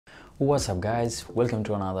What's up guys, welcome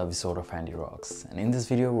to another episode of Andy Rocks, and in this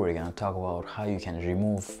video we're gonna talk about how you can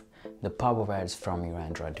remove the pop-up ads from your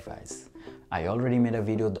Android device. I already made a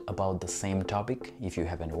video about the same topic. If you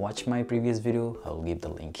haven't watched my previous video, I'll give the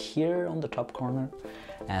link here on the top corner,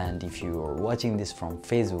 and if you are watching this from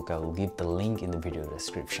Facebook, I will give the link in the video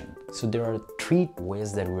description. So there are 3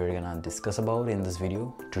 ways that we're gonna discuss about in this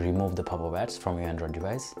video to remove the pop-up ads from your Android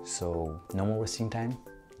device. So no more wasting time,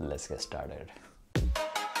 let's get started.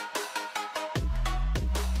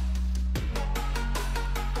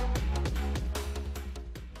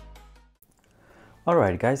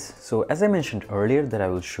 Alright guys, so as I mentioned earlier that I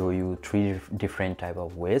will show you 3 different type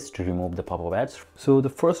of ways to remove the pop-up ads. So the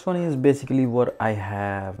first one is basically what I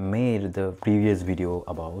have made the previous video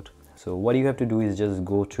about. So what you have to do is just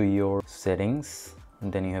go to your settings,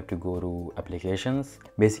 and then you have to go to applications.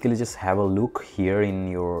 Basically just have a look here in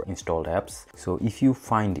your installed apps. So if you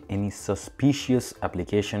find any suspicious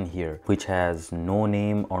application here which has no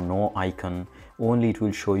name or no icon, only it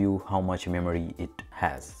will show you how much memory it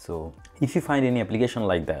has. So if you find any application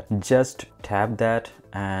like that, just tap that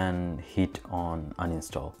and hit on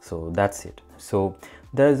uninstall. So that's it. So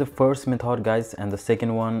that is the first method guys, and the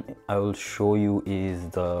second one I will show you is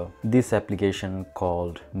this application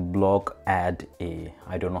called Blockada.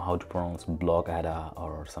 I don't know how to pronounce Blockada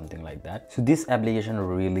or something like that. So this application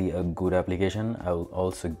really a good application. I will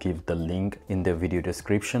also give the link in the video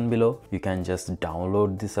description below. You can just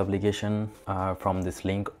download this application from this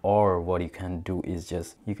link, or what you can do is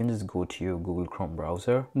you can just go to your Google Chrome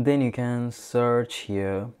browser, then you can search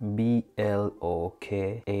here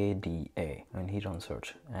Blockada and hit on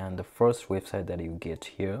search, and the first website that you get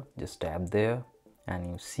here, just tap there and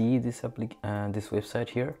you see this website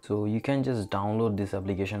here. So you can just download this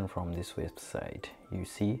application from this website. You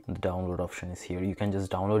see the download option is here. You can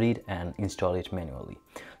just download it and install it manually.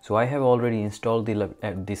 So I have already installed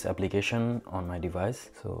this application on my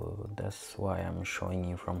device, so that's why I'm showing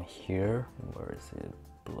you from here. Where is it?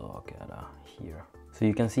 Blockada here. So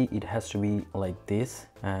you can see it has to be like this,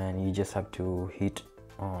 and you just have to hit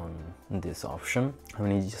on this option. I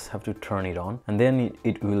mean, you just have to turn it on, and then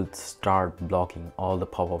it will start blocking all the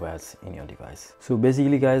pop-up ads in your device. So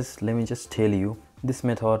basically guys, let me just tell you, this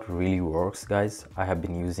method really works guys. I have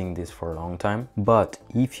been using this for a long time, but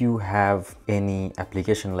if you have any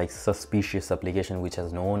application like suspicious application which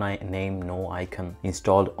has no name, no icon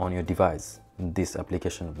installed on your device, this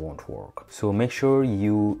application won't work. So make sure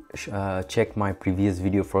you check my previous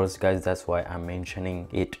video first guys. That's why I'm mentioning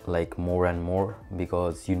it like more and more,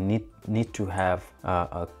 because you need to have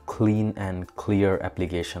a clean and clear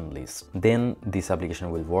application list, then this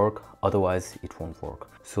application will work, otherwise it won't work.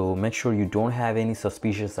 So make sure you don't have any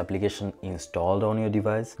suspicious application installed on your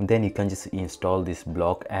device, then you can just install this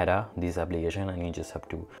Blockada, this application, and you just have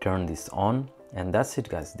to turn this on, and that's it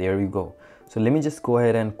guys. There you go. So let me just go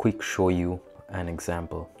ahead and quick show you an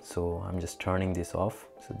example. So I'm just turning this off.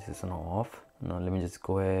 So this is now off. Now let me just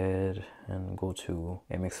go ahead and go to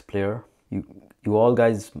MX Player. You all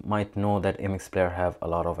guys might know that MX Player have a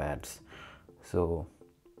lot of ads. So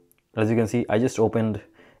as you can see, I just opened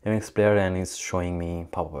MX Player and it's showing me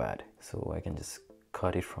pop-up ad. So I can just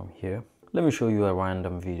cut it from here. Let me show you a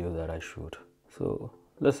random video that I shoot. So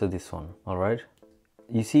let's say this one. All right,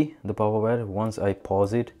 you see the pop-up ad. Once I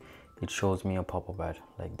pause it, it shows me a pop-up ad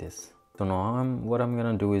like this. So now what I'm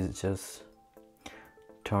gonna do is just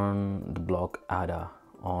turn the Blockada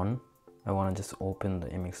on. I want to just open the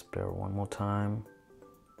MX Player one more time.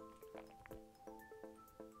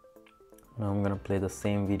 Now I'm gonna play the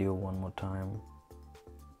same video one more time.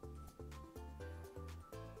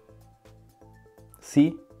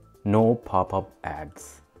 See, no pop-up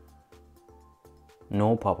ads.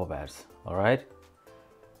 No pop-up ads. All right.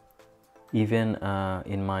 Even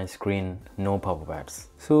in my screen, no pop-up ads.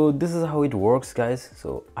 So this is how it works guys.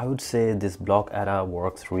 So I would say this Blockada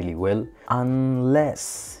works really well,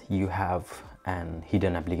 unless you have an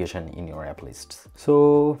hidden application in your app list.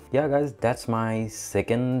 So yeah guys, that's my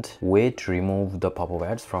second way to remove the pop-up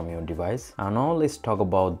ads from your device. And now let's talk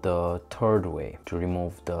about the third way to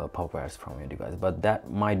remove the pop-up ads from your device, but that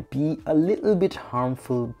might be a little bit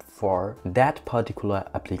harmful for that particular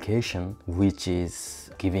application which is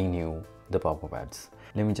giving you the pop-up ads.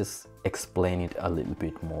 Let me just explain it a little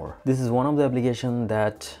bit more. This is one of the applications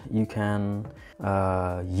that you can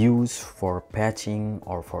use for patching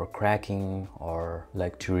or for cracking, or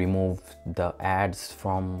like to remove the ads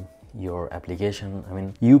from your application. I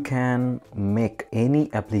mean, you can make any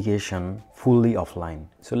application fully offline.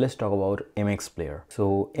 So let's talk about MX Player.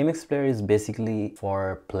 So MX Player is basically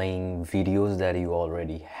for playing videos that you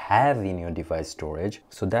already have in your device storage.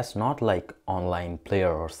 So that's not like online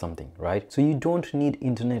player or something, right? So you don't need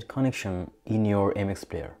internet connection in your MX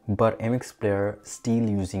Player, but MX Player still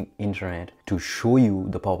using internet to show you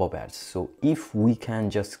the pop-up ads. So if we can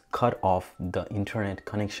just cut off the internet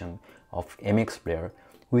connection of MX Player,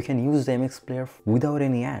 we can use the MX Player without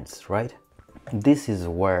any ads, right? This is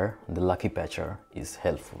where the Lucky Patcher is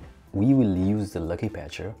helpful. We will use the Lucky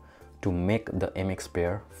Patcher to make the MX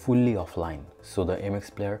Player fully offline. So the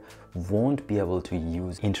MX Player won't be able to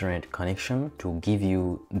use internet connection to give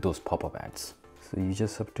you those pop-up ads. So you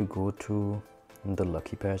just have to go to the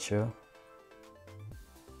Lucky Patcher.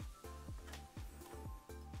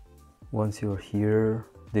 Once you're here,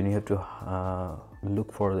 then you have to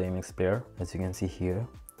look for the MX Player. As you can see here,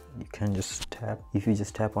 you can just tap. If you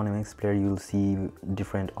just tap on MX Player, you'll see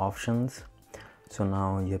different options. So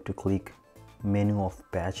now you have to click menu of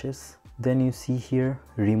patches. Then you see here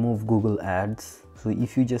remove Google Ads. So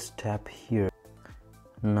if you just tap here,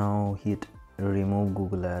 now hit remove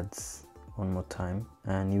Google Ads one more time,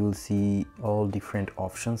 and you will see all different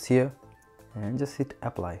options here, and just hit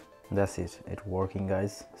apply. That's it, it's working,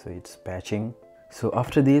 guys. So it's patching. So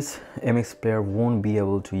after this, MX Player won't be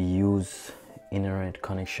able to use internet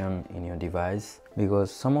connection in your device because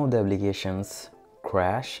some of the applications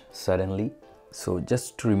crash suddenly. So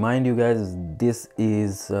just to remind you guys, this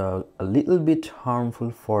is a little bit harmful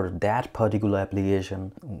for that particular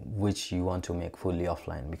application which you want to make fully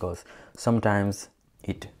offline, because sometimes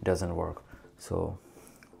it doesn't work. So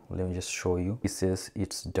let me just show you. It says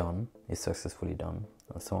it's done, it's successfully done.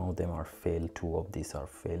 Some of them are failed, 2 of these are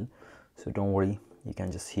failed. So don't worry, you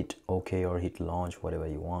can just hit OK or hit launch, whatever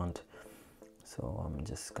you want. So I'm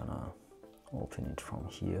just gonna open it from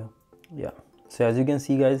here. Yeah, so as you can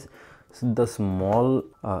see, guys, so the small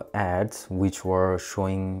ads which were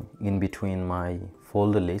showing in between my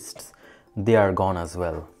folder lists, they are gone as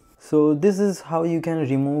well. So this is how you can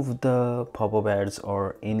remove the pop-up ads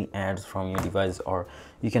or any ads from your device, or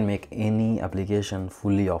you can make any application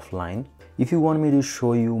fully offline. If you want me to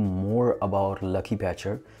show you more about Lucky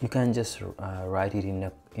Patcher, you can just write it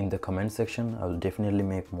in the comment section. I will definitely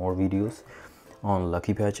make more videos on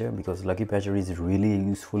Lucky Patcher, because Lucky Patcher is really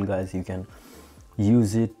useful, guys. You can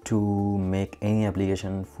use it to make any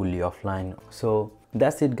application fully offline. So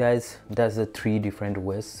that's it, guys. That's the 3 different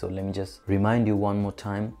ways. So let me just remind you one more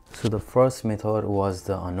time. So the first method was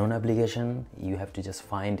the unknown application. You have to just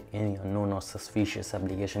find any unknown or suspicious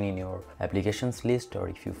application in your applications list, or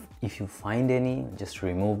if you find any, just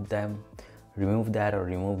remove that or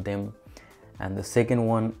remove them. And the second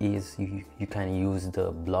one is you can use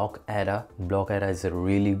the Block Ada. Block Ada is a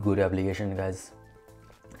really good application, guys,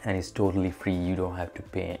 and it's totally free. You don't have to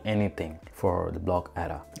pay anything for the Block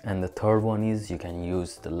Ada. And the third one is you can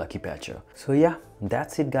use the Lucky Patcher. So yeah,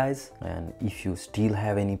 that's it, guys. And if you still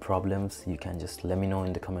have any problems, you can just let me know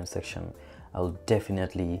in the comment section. I'll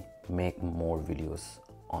definitely make more videos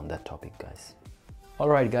on that topic, guys.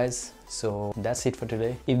 Alright, guys, so that's it for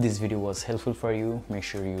today. If this video was helpful for you, make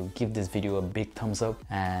sure you give this video a big thumbs up,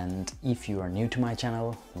 and if you are new to my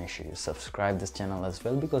channel, make sure you subscribe this channel as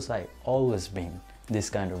well, because I always bring this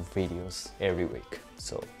kind of videos every week.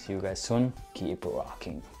 So see you guys soon. Keep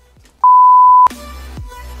rocking.